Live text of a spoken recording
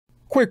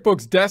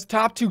QuickBooks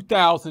Desktop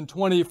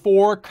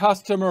 2024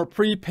 Customer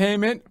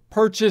Prepayment,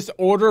 Purchase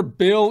Order,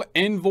 Bill,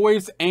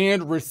 Invoice,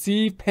 and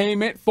Receive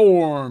Payment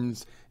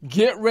Forms.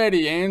 Get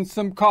ready and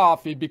some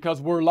coffee because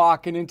we're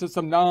locking into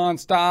some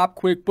non-stop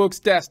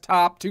QuickBooks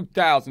Desktop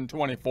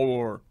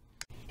 2024.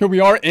 Here we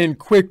are in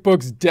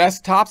QuickBooks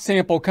Desktop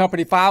sample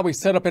company file we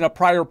set up in a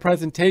prior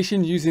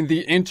presentation using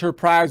the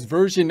enterprise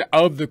version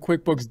of the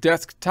QuickBooks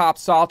Desktop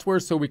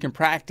software so we can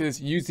practice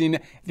using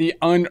the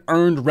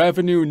unearned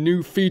revenue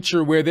new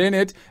feature within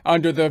it.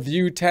 Under the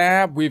View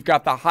tab, we've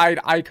got the hide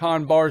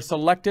icon bar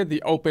selected,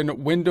 the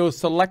open windows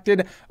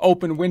selected,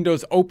 open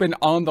windows open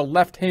on the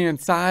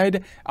left-hand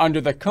side. Under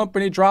the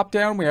company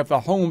dropdown, we have the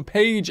home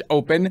page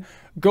open.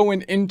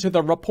 Going into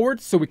the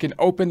reports so we can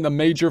open the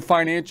major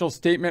financial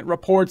statement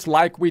reports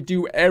like we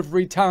do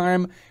every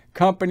time.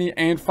 Company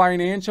and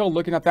financial,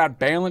 looking at that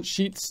balance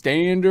sheet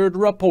standard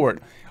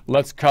report.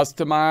 Let's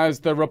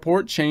customize the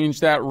report, change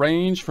that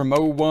range from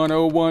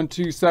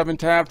 010127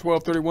 tab,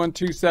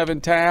 123127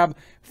 tab,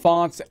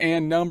 fonts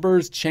and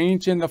numbers,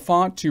 changing the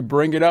font to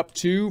bring it up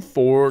to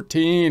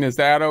 14. Is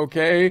that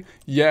okay?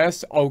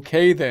 Yes,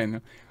 okay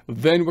then.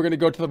 Then we're going to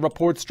go to the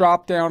reports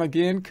drop down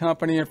again,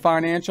 company and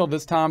financial.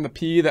 This time the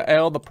P, the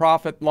L, the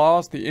profit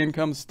loss, the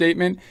income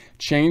statement.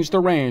 Change the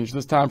range.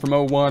 This time from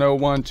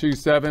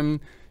 010127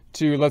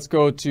 to let's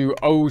go to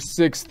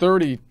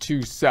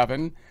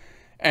 063027.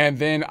 And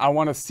then I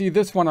want to see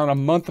this one on a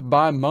month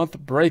by month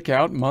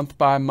breakout, month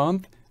by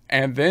month.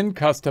 And then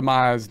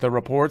customize the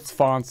reports,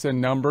 fonts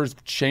and numbers,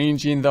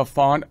 changing the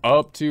font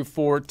up to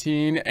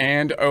 14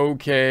 and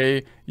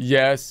okay,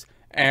 yes.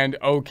 And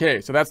okay,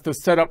 so that's the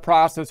setup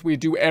process we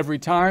do every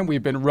time.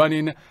 We've been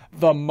running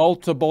the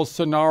multiple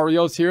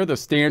scenarios here, the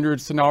standard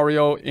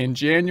scenario in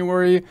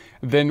January.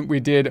 Then we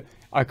did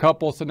a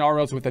couple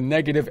scenarios with a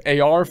negative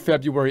AR,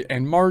 February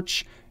and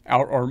March,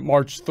 or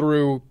March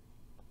through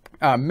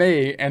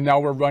May. And now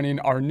we're running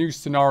our new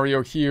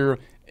scenario here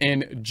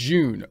in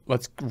June.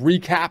 Let's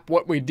recap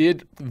what we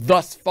did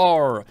thus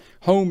far.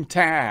 Home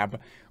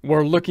tab.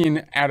 We're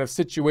looking at a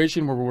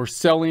situation where we're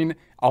selling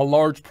a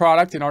large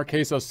product, in our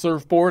case, a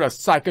surfboard, a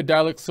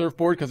psychedelic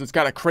surfboard, because it's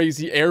got a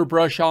crazy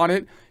airbrush on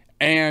it.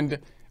 And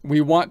we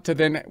want to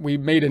then, we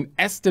made an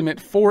estimate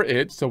for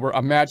it. So we're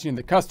imagining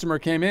the customer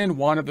came in,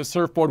 wanted the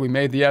surfboard, we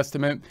made the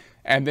estimate,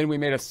 and then we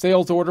made a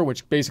sales order,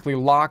 which basically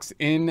locks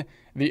in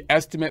the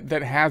estimate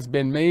that has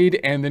been made.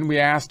 And then we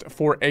asked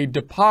for a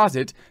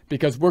deposit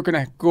because we're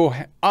going to go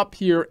up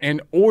here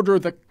and order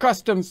the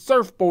custom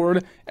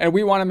surfboard. And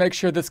we want to make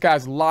sure this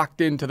guy's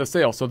locked into the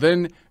sale. So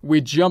then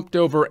we jumped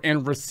over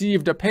and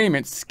received a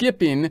payment,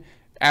 skipping,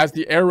 as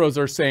the arrows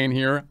are saying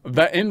here,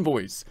 the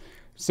invoice.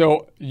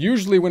 So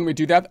usually when we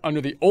do that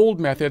under the old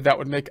method, that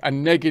would make a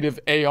negative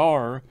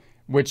AR,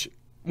 which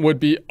would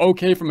be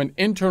okay from an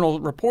internal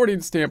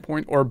reporting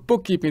standpoint or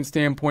bookkeeping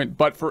standpoint,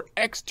 but for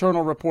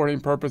external reporting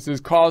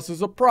purposes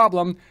causes a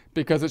problem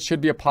because it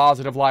should be a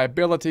positive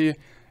liability.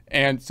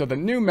 And so the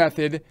new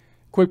method,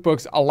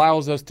 QuickBooks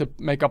allows us to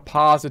make a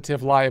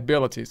positive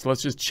liability. So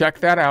let's just check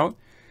that out.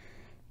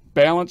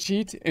 Balance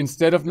sheet,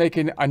 instead of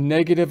making a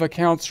negative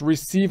accounts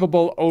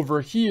receivable over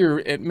here,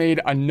 it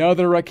made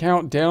another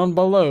account down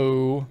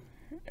below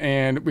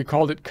and we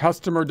called it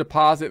customer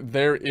deposit.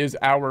 There is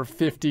our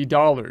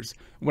 $50.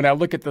 When I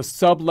look at the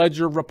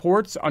subledger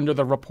reports under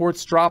the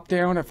reports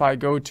dropdown, if I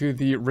go to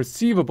the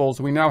receivables,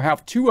 we now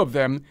have two of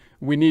them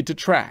we need to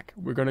track.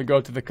 We're going to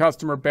go to the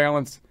customer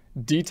balance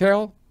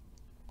detail.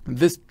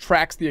 This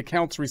tracks the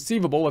accounts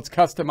receivable. Let's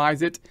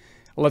customize it.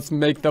 Let's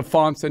make the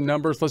fonts and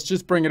numbers. Let's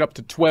just bring it up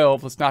to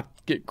 12. Let's not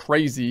get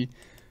crazy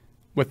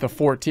with the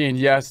 14.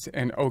 Yes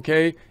and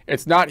okay.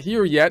 It's not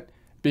here yet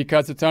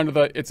because it's under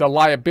the, it's a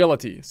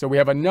liability. So we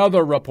have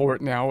another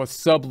report now, a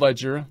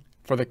subledger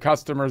for the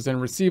customers and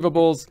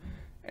receivables.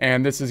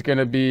 And this is going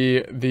to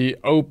be the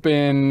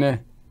open,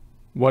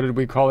 what did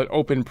we call it?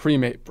 Open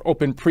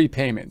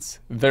prepayments.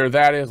 There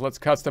that is. Let's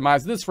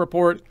customize this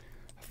report.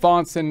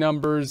 Fonts and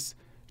numbers.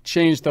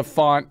 Change the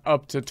font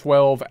up to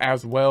 12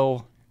 as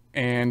well.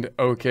 And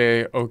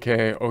okay,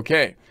 okay,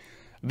 okay.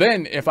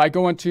 Then if I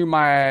go into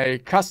my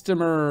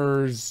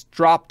customers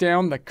drop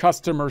down, the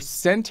customer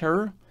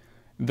center,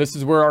 this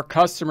is where our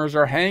customers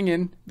are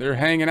hanging. They're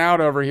hanging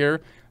out over here.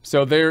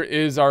 So there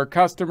is our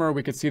customer.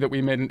 We could see that we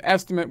made an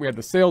estimate. We had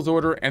the sales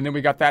order and then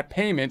we got that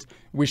payment.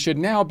 We should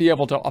now be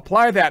able to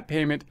apply that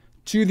payment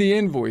to the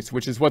invoice,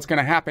 which is what's going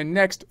to happen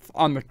next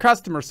on the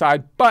customer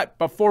side. But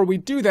before we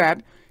do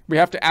that, we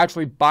have to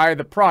actually buy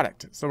the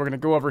product. So we're going to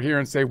go over here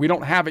and say we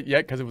don't have it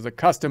yet because it was a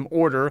custom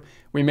order.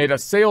 We made a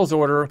sales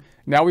order.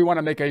 Now we want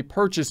to make a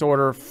purchase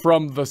order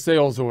from the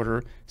sales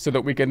order so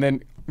that we can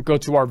then go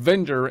to our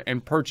vendor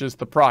and purchase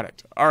the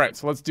product. All right,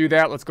 so let's do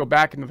that. Let's go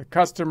back into the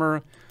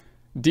customer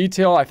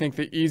detail. I think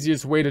the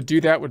easiest way to do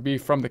that would be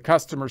from the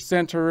customer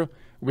center.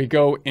 We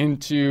go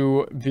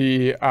into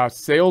the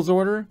sales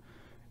order.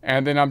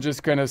 And then I'm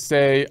just going to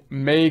say,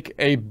 make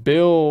a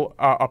bill,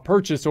 a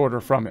purchase order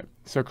from it.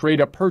 So create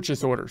a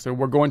purchase order. So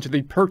we're going to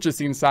the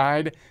purchasing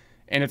side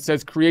and it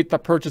says create the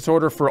purchase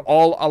order for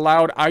all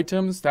allowed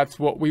items. That's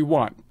what we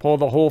want. Pull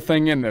the whole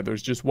thing in there.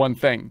 There's just one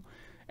thing.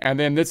 And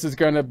then this is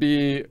going to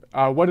be,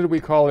 what did we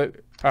call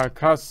it?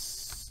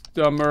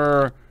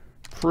 Customer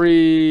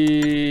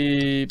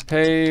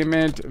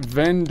prepayment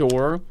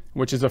vendor,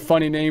 which is a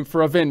funny name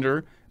for a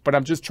vendor, but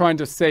I'm just trying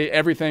to say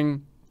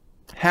everything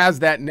has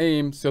that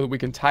name so that we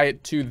can tie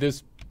it to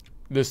this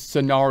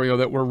scenario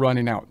that we're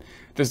running out.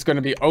 This is going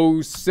to be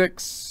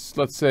 06,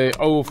 let's say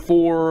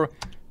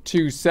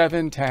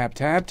 0427,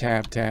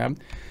 tab.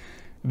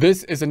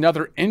 This is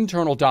another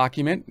internal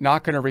document,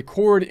 not going to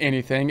record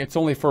anything. It's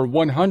only for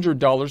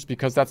 $100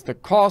 because that's the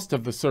cost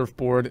of the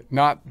surfboard,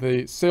 not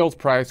the sales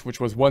price, which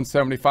was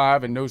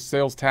 $175, and no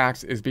sales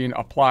tax is being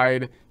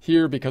applied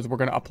here because we're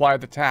going to apply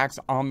the tax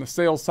on the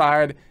sales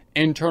side.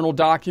 Internal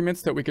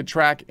documents that we could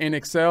track in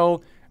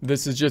Excel.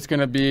 This is just going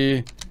to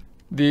be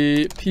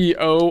the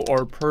PO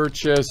or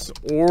purchase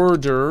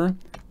order.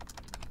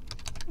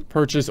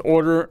 Purchase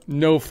order,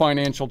 no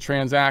financial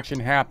transaction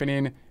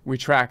happening. We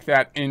track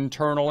that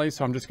internally,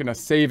 so I'm just going to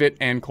save it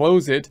and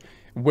close it.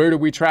 Where do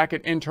we track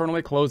it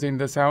internally? Closing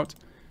this out.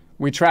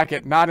 We track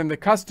it not in the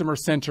customer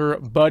center,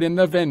 but in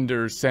the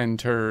vendor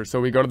center.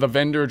 So we go to the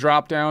vendor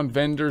dropdown,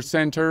 vendor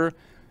center,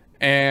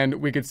 and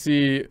we could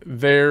see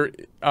there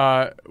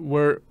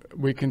where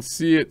we can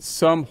see it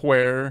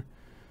somewhere,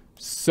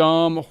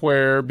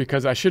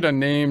 because I should have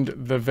named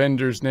the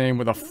vendor's name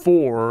with a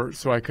 4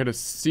 so I could have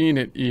seen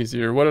it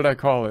easier. What did I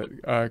call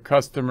it?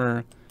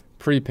 Customer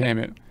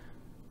prepayment.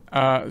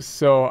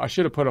 So I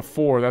should have put a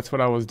 4. That's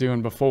what I was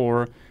doing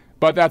before,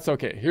 but that's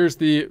okay. Here's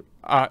the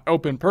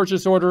open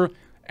purchase order.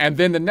 And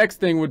then the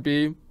next thing would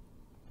be,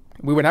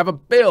 we would have a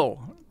bill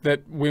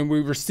that when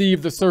we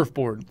receive the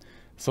surfboard.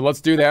 So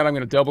let's do that. I'm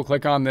going to double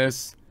click on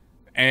this.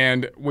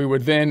 And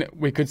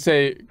we could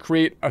say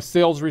create a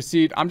sales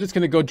receipt. I'm just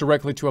going to go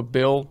directly to a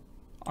bill.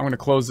 I'm going to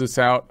close this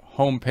out,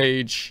 home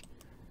page.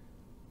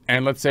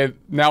 And let's say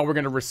now we're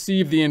going to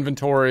receive the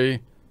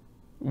inventory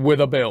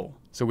with a bill.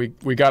 So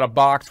we got a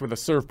box with a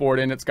surfboard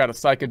in it. It's got a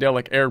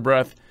psychedelic air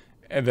breath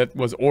that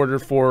was ordered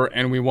for,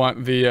 and we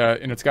want the,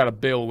 and it's got a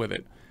bill with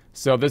it.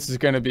 So this is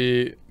going to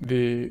be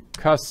the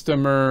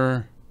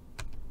customer,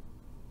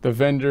 the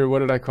vendor, what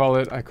did I call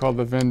it? I called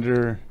the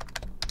vendor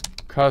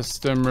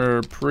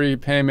customer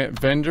prepayment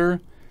vendor.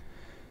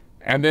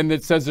 And then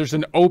it says there's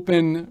an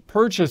open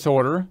purchase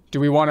order. Do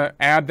we want to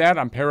add that?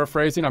 I'm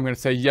paraphrasing. I'm going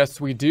to say, yes,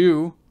 we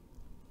do.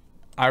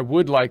 I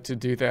would like to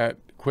do that.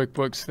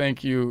 QuickBooks,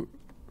 thank you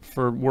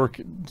for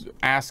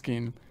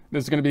asking.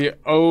 This is going to be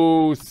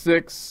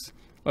 06.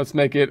 Let's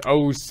make it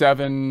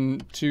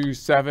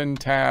 0727,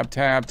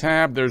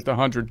 tab. There's the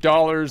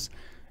 $100.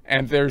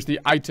 And there's the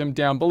item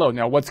down below.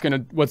 Now, what's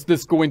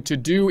this going to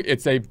do?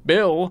 It's a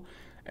bill.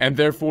 And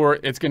therefore,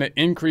 it's going to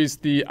increase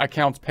the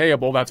accounts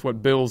payable. That's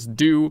what bills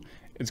do.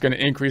 It's going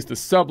to increase the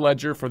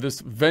subledger for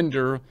this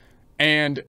vendor, and